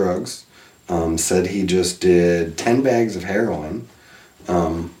 grams of drugs. Said he just did 10 bags of heroin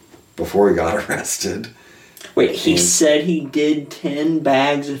before he got arrested. Wait, he said he did 10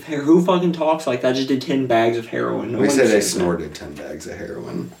 bags of heroin. Who fucking talks like that? Just did 10 bags of heroin. We said they snorted 10 bags of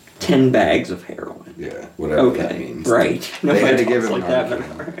heroin. 10 bags of heroin. Yeah, whatever that means. Right. They had to give him like that.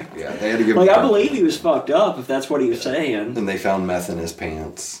 Narcan. Yeah, they had to give him Like, I Narcan. believe he was fucked up if that's what he was saying. And they found meth in his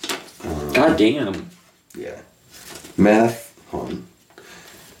pants. God damn. Yeah. Meth. Hold on.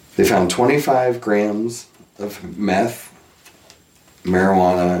 They found 25 grams of meth,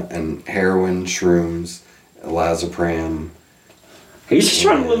 marijuana, and heroin, shrooms, Lazopram. He's just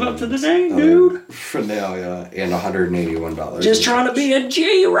trying to live up to the name, dude. Paraphernalia, and $181. Just trying to be a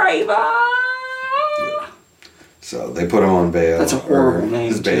G-Raver. So they put him on bail. That's a horrible name,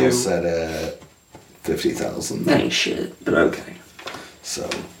 His bail too. set at $50,000. That ain't shit, but okay. So,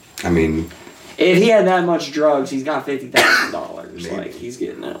 I mean, If he had that much drugs, he's got $50,000. Maybe. Like, he's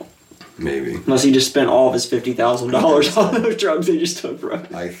getting out. maybe. Unless he just spent all of his $50,000 on those drugs they just took from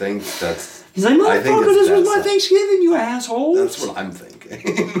him. I think that's. He's like, I think motherfucker, it's this was that my side. Thanksgiving, you assholes. That's what I'm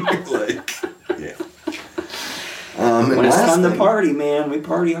thinking. Like, yeah. And When it's last time to thing- party, man, we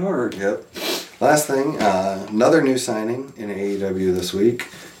party hard. Yep. Last thing, another new signing in AEW this week.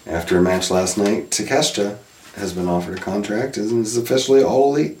 After a match last night, Takeshita has been offered a contract and is officially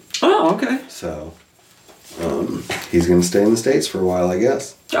All Elite. Oh, okay. So, he's going to stay in the States for a while, I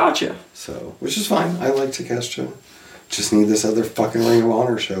guess. Gotcha. So, which is fine. I like Takeshita. Just need this other fucking Ring of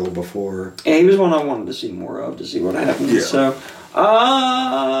Honor show before. Yeah, he was one I wanted to see more of to see what happens. Yeah. So,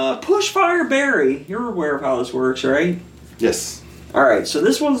 Pushfire Barry. You're aware of how this works, right? Yes. Alright, so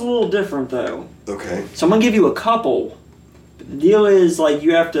this one's a little different, though. Okay. So I'm going to give you a couple. The deal is, like,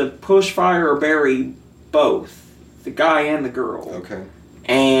 you have to push, fire, or bury both. The guy and the girl. Okay.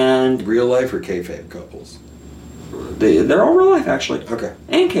 And Real life or kayfabe couples? they're all real life, actually. Okay.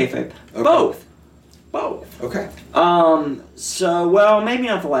 And kayfabe. Okay. Both. Okay. So, well, maybe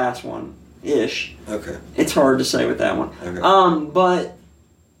not the last one. Ish. Okay. It's hard to say with that one. Okay. But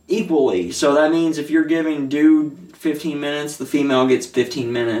equally. So that means if you're giving dude 15 minutes, the female gets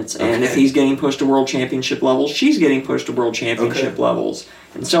 15 minutes. And if Okay. he's getting pushed to world championship levels, she's getting pushed to world championship Okay. levels.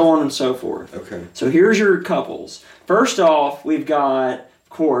 And so on and so forth. Okay. So here's your couples. First off, we've got, of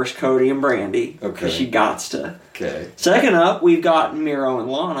course, Cody and Brandy. Okay. Because she gots to. Okay. Second up, we've got Miro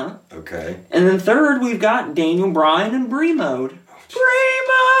and Lana. Okay. And then third, we've got Daniel Bryan and Brie Mode. Brie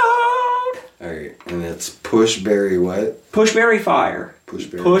Mode! Alright. And it's push, bury, what? Push, bury, fire. Push,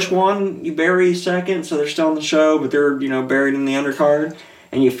 bury. Push one, you bury second, so they're still on the show, but they're, buried in the undercard.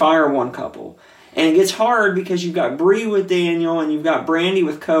 And you fire one couple. And it gets hard because you've got Brie with Daniel and you've got Brandy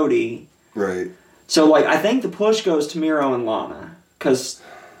with Cody. Right. So, like, I think the push goes to Miro and Lana. Because,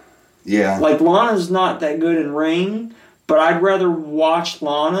 Yeah. like, Lana's not that good in ring, but I'd rather watch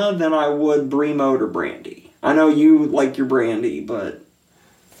Lana than I would Brie Mode or Brandy. I know you like your Brandy, but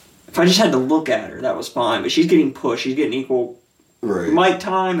if I just had to look at her, that was fine. But she's getting pushed. She's getting equal right. mic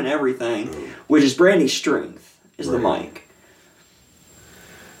time and everything, which is Brandy's strength, is the Right. mic.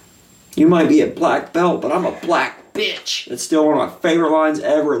 You might be a black belt, but I'm a black bitch. It's still one of my favorite lines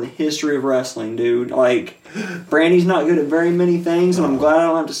ever in the history of wrestling, dude. Like, Brandy's not good at very many things, and I'm glad I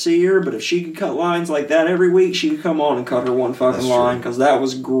don't have to see her, but if she could cut lines like that every week, she could come on and cut her one fucking That's line, true. because that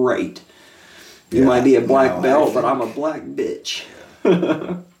was great. You Yeah. might be a black No, I belt, but think- I'm a black bitch.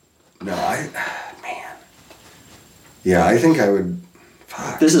 No, man. Yeah, I think I would.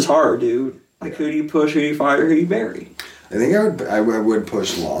 Fuck. This is hard, dude. Like, who do you push, who do you fire, who do you bury? I think I would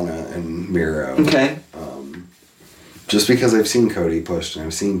push Lana and Miro. Okay. Just because I've seen Cody pushed and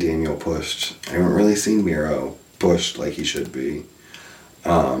I've seen Daniel pushed. I haven't really seen Miro pushed like he should be.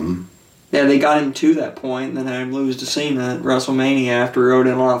 Yeah, they got him to that point, and then had him lose to Cena at WrestleMania after he rode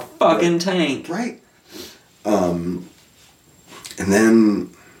in on a fucking tank. Right. And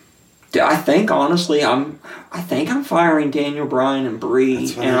then Dude, I think honestly, I'm firing Daniel Bryan and Brie,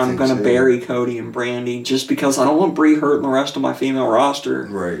 That's what and I I'm think, gonna too. bury Cody and Brandy just because I don't want Brie hurting the rest of my female roster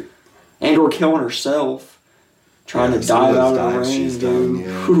right. and or killing herself trying Yeah, to some of dive those out of the dives ring, she's dude. done,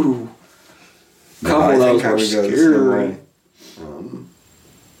 yeah. Whew. No, Couple I of think those I were would go the same scary. way.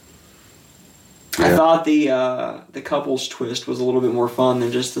 I Yeah. thought the couples twist was a little bit more fun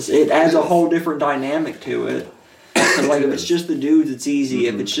than just this. It adds a whole different dynamic to it. 'Cause, like, if it's just the dudes, it's easy.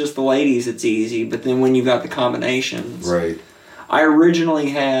 If it's just the ladies, it's easy. But then when you've got the combinations. Right. I originally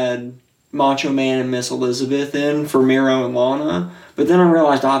had Macho Man and Miss Elizabeth in for Miro and Lana. But then I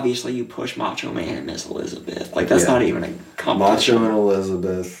realized, obviously, you push Macho Man and Miss Elizabeth. Like, that's not even a competition. Macho and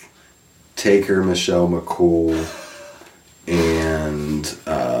Elizabeth, Taker, Michelle McCool, and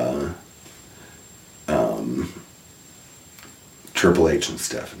Triple H and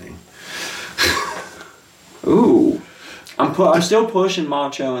Stephanie. Ooh. I'm still pushing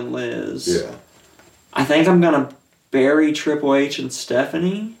Macho and Liz. Yeah. I think I'm going to bury Triple H and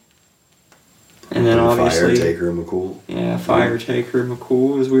Stephanie. And then obviously... Fire, Taker, and McCool. Yeah, Fire, Taker,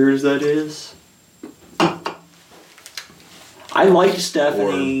 McCool, as weird as that is. I liked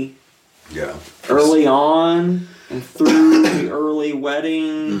Stephanie early on and through the early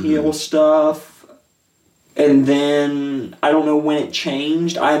wedding heel stuff. And then, I don't know when it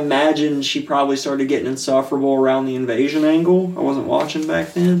changed. I imagine she probably started getting insufferable around the invasion angle. I wasn't watching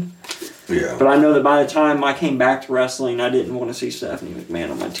back then. Yeah. But I know that by the time I came back to wrestling, I didn't want to see Stephanie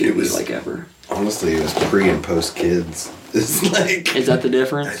McMahon on my TV like ever. Honestly, it was pre and post kids. It's like... Is that the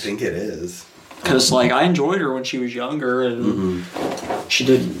difference? I think it is. Because, like, I enjoyed her when she was younger, and she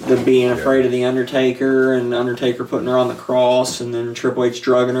did the being afraid of the Undertaker, and Undertaker putting her on the cross, and then Triple H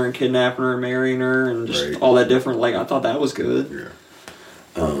drugging her and kidnapping her and marrying her, and just all that different. Like, I thought that was good.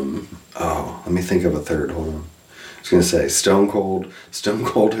 Yeah. Let me think of a third. Hold on. I was gonna say Stone Cold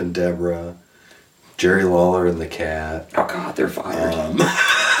and Deborah, Jerry Lawler and the Cat. Oh God, they're fired.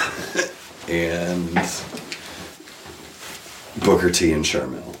 And Booker T and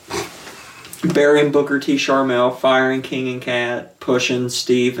Sharmell. Burying Booker T. Sharmell, firing King and Cat, pushing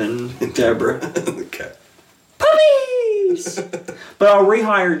Steve and Deborah. The Cat. Puppies! But I'll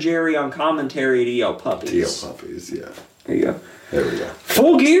rehire Jerry on commentary to yell puppies. To yell puppies, yeah. There you go. There we go.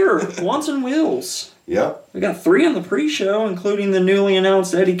 Full Gear, Once and Wheels. Yep. We got 3 on the pre-show, including the newly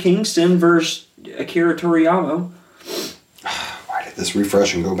announced Eddie Kingston versus Akira Toriyama. Why did this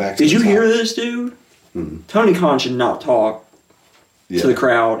refresh and go back to Did you hear this, dude? Tony Khan should not talk to the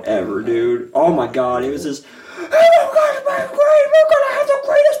crowd ever, dude. Oh my God, it was this. We're gonna have the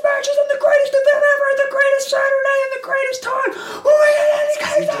greatest matches and the greatest event ever, and the greatest Saturday and the greatest time. Oh my God, Eddie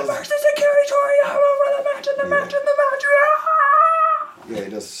Kingston versus Akira Toriyama for the match and the match and the match. Yeah, he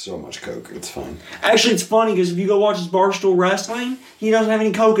does so much coke. It's fine. Actually, it's funny because if you go watch his Barstool Wrestling, he doesn't have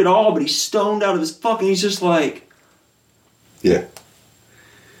any coke at all, but he's stoned out of his fucking. He's just like. Yeah.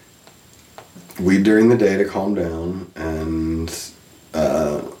 Weed during the day to calm down, and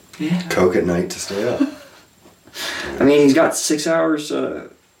coke at night to stay up. I mean, he's got 6 hours or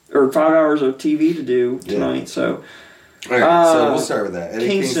 5 hours of TV to do tonight, so. All right, so we'll start with that. Eddie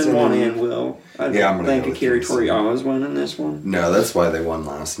Kingston won in, Will. I I'm don't gonna think go Akira with Kingston. Toriyama's winning this one. No, that's why they won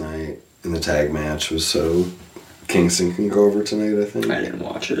last night in the tag match, was so Kingston can go over tonight, I think. I didn't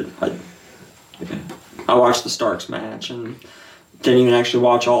watch it. I watched the Starks match and didn't even actually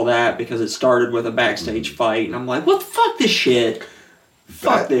watch all that because it started with a backstage fight, and I'm like, what the fuck this shit?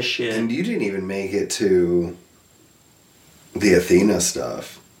 Fuck this shit. And you didn't even make it to the Athena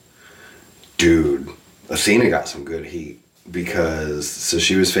stuff. Dude, Athena got some good heat because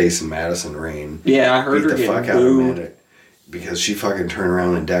she was facing Madison Rain. Yeah, I heard beat her the fuck getting out of booed. Madison because she fucking turned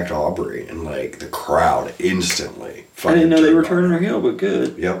around and decked Aubrey, and like the crowd instantly. I didn't know they were turned turning on her heel, but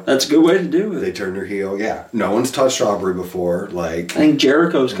good. Yep. That's a good way to do it. They turned her heel. Yeah, no one's touched Aubrey before. Like I think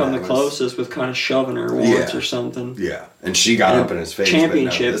Jericho's come the was- closest with kind of shoving her once or something. yeah, and she got up in his face.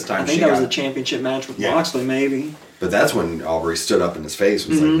 Championship. But no, this time I think she that was got, a championship match with Yeah. Moxley, maybe. But that's when Aubrey stood up in his face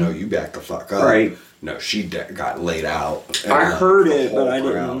and was like, "No, you back the fuck up." Right. No, she got laid out. I And, heard the it, but whole I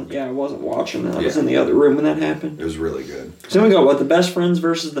didn't. crowd. Yeah, I wasn't watching it. I was Yeah. in the other room when that happened. It was really good. So then we go, the Best Friends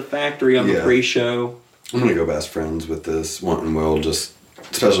versus the Factory on the Yeah. pre-show. I'm gonna go best friends with this. Want and Will, just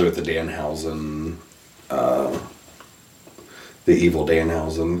especially with the Danhausen, the evil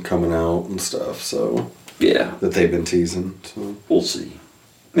Danhausen coming out and stuff. So Yeah, that they've been teasing. So we'll see.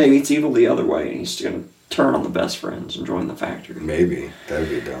 Maybe it's evil the other way, and he's going to turn on the Best Friends and join the Factory. maybe that would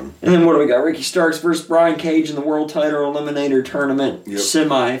be dumb. And then what do we got? Ricky Starks versus Brian Cage in the World Title Eliminator Tournament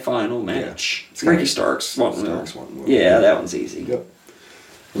semi-final match. It's gotta Ricky be Starks, Starks, Will. Yeah, that one's easy. Yep.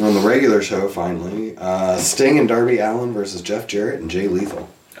 And on the regular show, finally, Sting and Darby Allin versus Jeff Jarrett and Jay Lethal.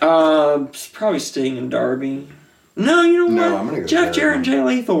 Probably Sting and Darby. No, you know what? No, I'm gonna go Jeff Jarrett. Jarrett and Jay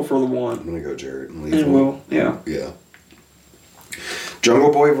Lethal for the I'm one. gonna go Jarrett and Lethal. And Will, yeah. Yeah.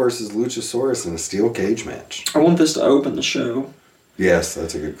 Jungle Boy versus Luchasaurus in a steel cage match. I want this to open the show. Yes,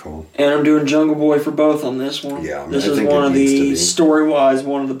 that's a good call. And I'm doing Jungle Boy for both on this one. Yeah, this I is think one it of needs to the be. story-wise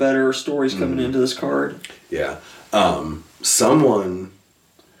one of the better stories coming into this card. Yeah. Someone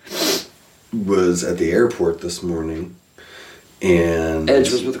was at the airport this morning, and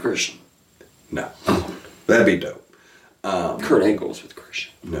Edge was with Christian. No, that'd be dope. Kurt Angle was with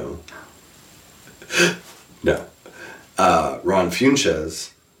Christian. No. No. Ron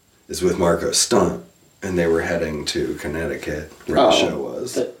Funches is with Marco Stunt, and they were heading to Connecticut where the show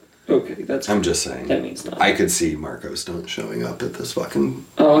was. I'm just saying. That means nothing. I could see Marco Stunt showing up at this fucking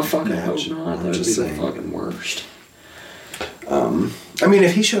Oh, I fucking match. hope not. I'm That would be just saying. the fucking worst. I mean,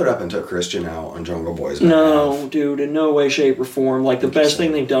 if he showed up and took Christian out on Jungle Boy's behalf, No, dude, in no way, shape, or form. Like, the best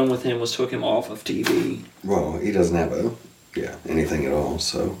thing they've done with him was took him off of TV. well, he doesn't have anything at all,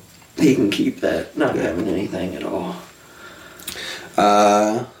 so. He can keep that, not having anything at all.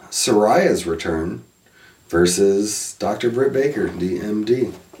 Soraya's return versus Dr. Britt Baker,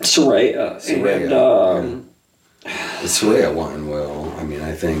 DMD. Soraya. And, Soraya won well. I mean,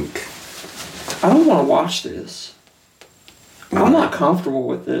 I think. I don't want to watch this. I'm not comfortable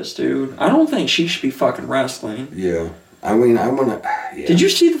with this, dude. I don't think she should be fucking wrestling. Yeah. I mean, I want to. Yeah. Did you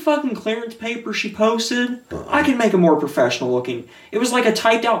see the fucking clearance paper she posted? I can make it more professional looking. It was like a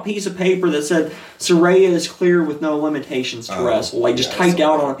typed out piece of paper that said Soraya is clear with no limitations to wrestle. Like just typed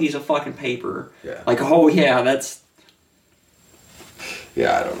out on a piece of fucking paper. Yeah. Like, oh yeah, that's.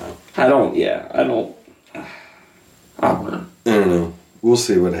 Yeah, I don't know. I don't know. I don't know. We'll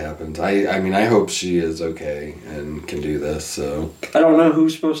see what happens. I mean, I hope she is okay and can do this, so. I don't know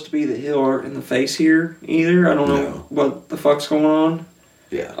who's supposed to be the heel or in the face here either. I don't know what the fuck's going on.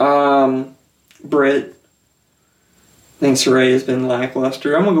 Yeah. Britt. I think Soraya's been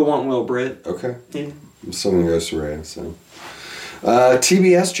lackluster. I'm gonna go want Will Britt. Okay. Yeah. I'm still going to go Soraya, so.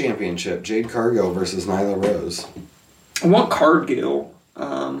 TBS Championship, Jade Cargill versus Nyla Rose. I want Cargill.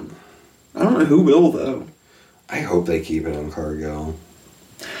 I don't know who will though. I hope they keep it on Cargill.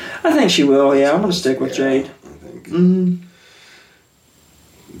 I think she will, yeah. I'm going to stick with Jade. I think. Mm-hmm.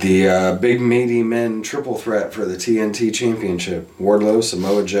 The Big Meaty Men triple threat for the TNT Championship. Wardlow,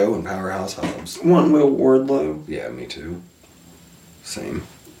 Samoa Joe, and Powerhouse Hobbs. One Will Wardlow. Yeah, me too. Same.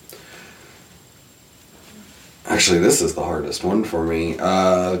 Actually, this is the hardest one for me.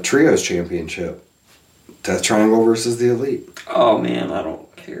 Trios Championship. Death Triangle versus the Elite. Oh, man, I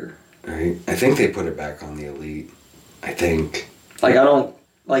don't care. Right? I think they put it back on the Elite. I think. Like, I don't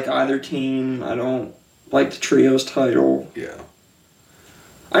like either team. I don't like the Trios title. Yeah.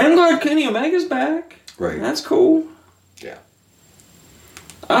 I am glad Kenny Omega's back. Right. That's cool. Yeah.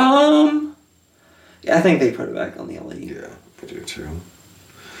 Yeah, I think they put it back on the Elite. Yeah, I do too.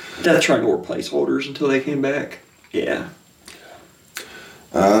 Death Triangle were placeholders until they came back. Yeah.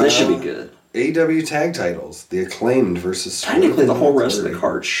 This should be good. AEW tag titles. The Acclaimed versus Swerve. Technically, the whole rest of the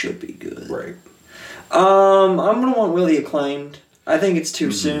card should be good. Right. I'm going to want Really Acclaimed. I think it's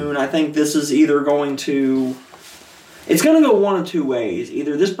too soon. I think this is either going to... It's going to go one of two ways.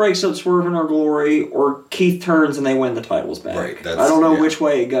 Either this breaks up Swerve in Our Glory, or Keith turns and they win the titles back. Right. I don't know which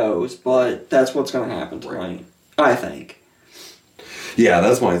way it goes, but that's what's going to happen tonight. I think. Yeah,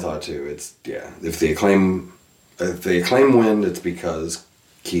 that's my thought too. It's if the Acclaim win, it's because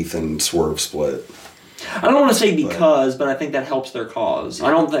Keith and Swerve split. I don't want to say because, but I think that helps their cause. I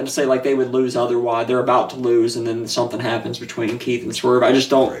don't think to say like they would lose otherwise. They're about to lose, and then something happens between Keith and Swerve. I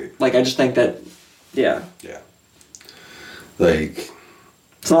just don't like. I just think that, yeah. Yeah. Like,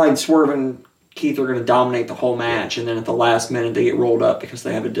 it's not like Swerve and Keith are going to dominate the whole match, and then at the last minute they get rolled up because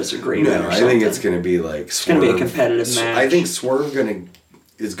they have a disagreement. No, or I think it's going to be like Swerve. It's going to be a competitive match. I think Swerve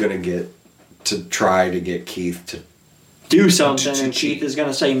is going to get to try to get Keith to do something, and Keith is going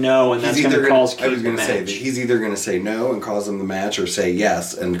to say no, and that's going to cause Keith the match. Say that he's either going to say no and cause him the match, or say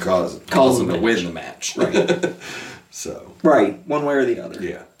yes and cause him to win the match. Right. So. Right, one way or the other.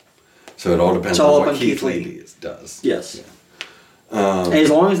 Yeah. So it all depends on what Keith Lee does. Yes. Yeah. As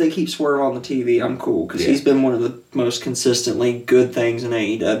long as they keep Swerve on the TV, I'm cool, because he's been one of the most consistently good things in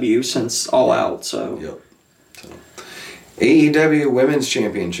AEW since All Out. So. Yep. So. AEW Women's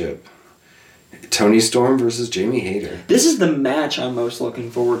Championship. Toni Storm versus Jamie Hayter. This is the match I'm most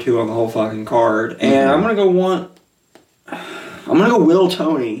looking forward to on the whole fucking card. And I'm going to go Will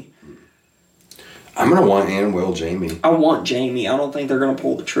Tony. I'm going to want and Will Jamie. I want Jamie. I don't think they're going to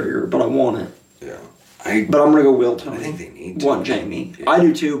pull the trigger, but I want it. Yeah. But I'm going to go Will Tony. I think they need to. Want Jamie. Yeah. I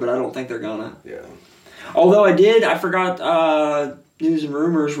do too, but I don't think they're going to. Yeah. Although I forgot News and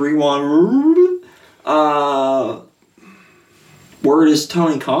Rumors, Rewind. Word is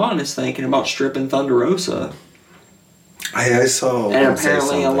Tony Khan is thinking about stripping Thunder Rosa. I saw. And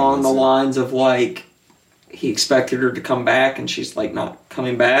apparently along the lines of like, he expected her to come back and she's like not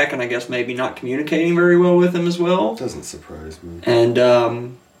coming back, and I guess maybe not communicating very well with him as well. Doesn't surprise me.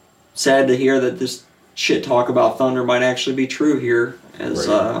 And sad to hear that this shit talk about Thunder might actually be true here, as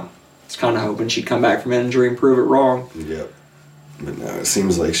was kind of hoping she'd come back from injury and prove it wrong. Yep. But no, it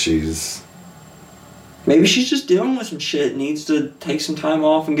seems like she's... Maybe she's just dealing with some shit, needs to take some time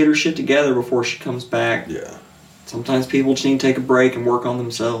off and get her shit together before she comes back. Yeah. Sometimes people just need to take a break and work on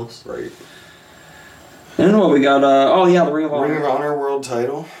themselves. Right. And what we got, the Ring of Honor. Ring of Honor world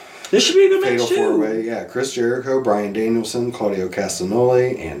title. This should be a good match, Fatal too. four-way, yeah. Chris Jericho, Bryan Danielson, Claudio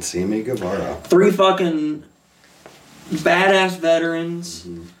Castagnoli, and Sammy Guevara. 3 fucking badass veterans.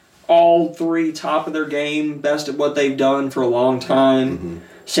 Mm-hmm. All 3 top of their game, best at what they've done for a long time. Mm-hmm.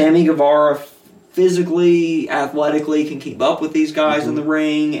 Sammy Guevara physically, athletically can keep up with these guys in the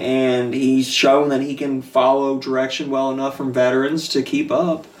ring, and he's shown that he can follow direction well enough from veterans to keep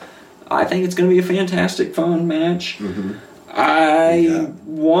up. I think it's going to be a fantastic, fun match. Mm-hmm. I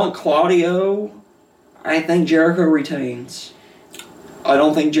want Claudio. I think Jericho retains. I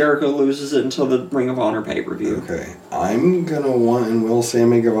don't think Jericho loses it until the Ring of Honor pay-per-view. Okay. I'm going to want and will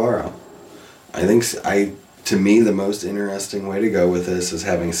Sammy Guevara. I think... To me, the most interesting way to go with this is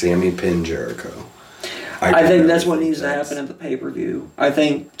having Sammy pin Jericho. I think that's what needs to happen at the pay-per-view. I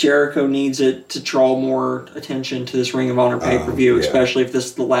think Jericho needs it to draw more attention to this Ring of Honor pay-per-view, especially if this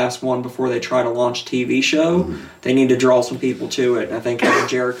is the last one before they try to launch a TV show. Mm-hmm. They need to draw some people to it, and I think having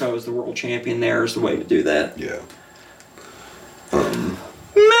Jericho as the world champion there is the way to do that. Yeah. Main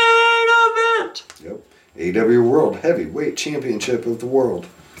event! Yep. AEW World Heavyweight Championship of the World.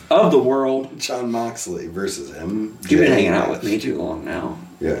 Of the world. Jon Moxley versus MJF. You've been hanging out with me too long now.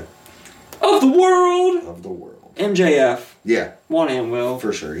 Yeah. Of the world! Of the world. MJF. Yeah. Want and will.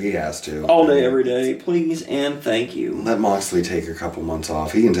 For sure, he has to. All day, every day. Please and thank you. Let Moxley take a couple months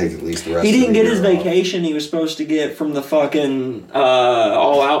off. He can take at least the rest of the year. He didn't get his off. vacation he was supposed to get from the fucking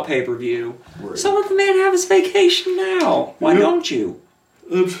All Out pay-per-view. Right. So let the man have his vacation now. Why don't you?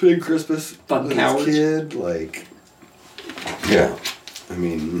 Let's spend Christmas with his kid. Like, yeah. I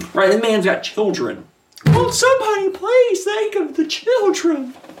mean... Right, the man's got children. Won't somebody please think of the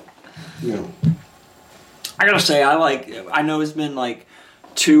children? Yeah. I gotta say, I know it's been like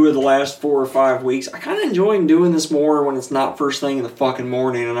 2 of the last 4 or 5 weeks. I kind of enjoy doing this more when it's not first thing in the fucking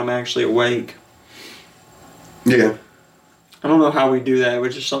morning and I'm actually awake. Yeah. I don't know how we do that,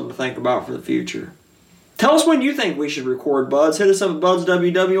 which is something to think about for the future. Tell us when you think we should record, Buds. Hit us up at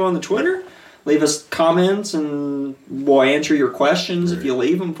BudsWW on the Twitter. Leave us comments and we'll answer your questions if you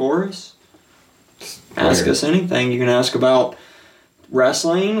leave them for us. Ask us anything. You can ask about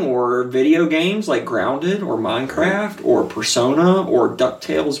wrestling or video games like Grounded or Minecraft or Persona or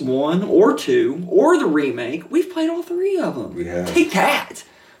DuckTales 1 or 2 or the remake. We've played all 3 of them. We have. Take that.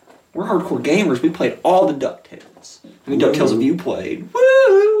 We're hardcore gamers. We played all the DuckTales. How many DuckTales have you played?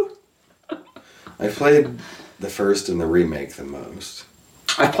 Woo! I played the first and the remake the most.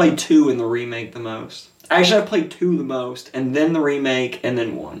 I played 2 in the remake the most. Actually, I played 2 the most, and then the remake, and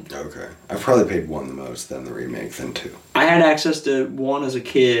then 1. Okay. I've probably played 1 the most, then the remake, then 2. I had access to 1 as a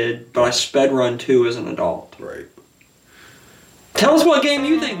kid, but I sped run 2 as an adult. Right. Tell us what game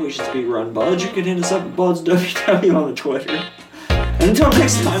you think we should speed run, Buds. You can hit us up at BudsWW on the Twitter. And until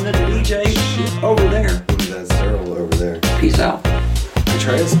next time, that's DJ over there. That's Daryl over there. Peace out. I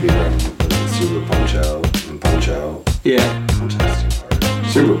tried to speed run the Super Punch Out and Punch Out. Yeah. Punch Out's too hard.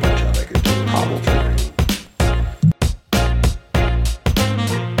 Super Punch Out I could do. Probably.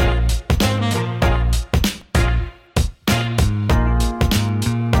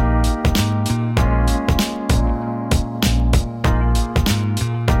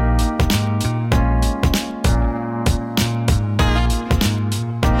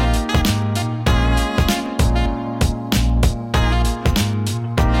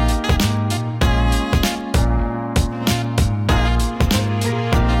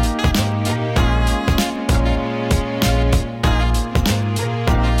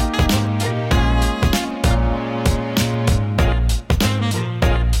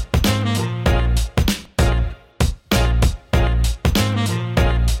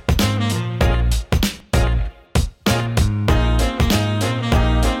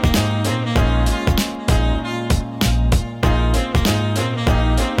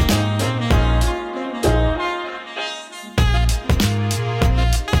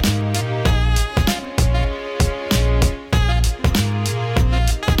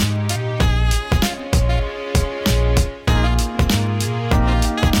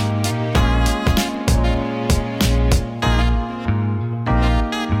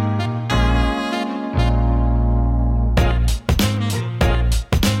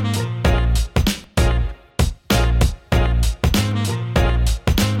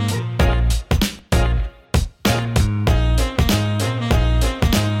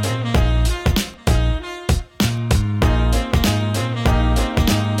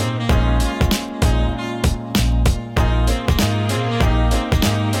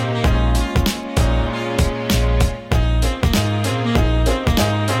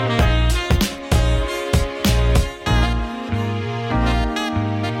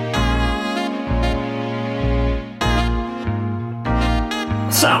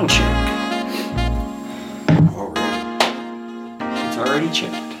 Sound check. Already. It's already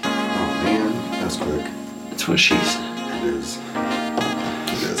checked. Oh man, that's quick. That's what she said. It is.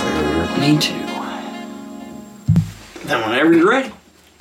 It is. I heard her. Me too. Then whenever you're ready.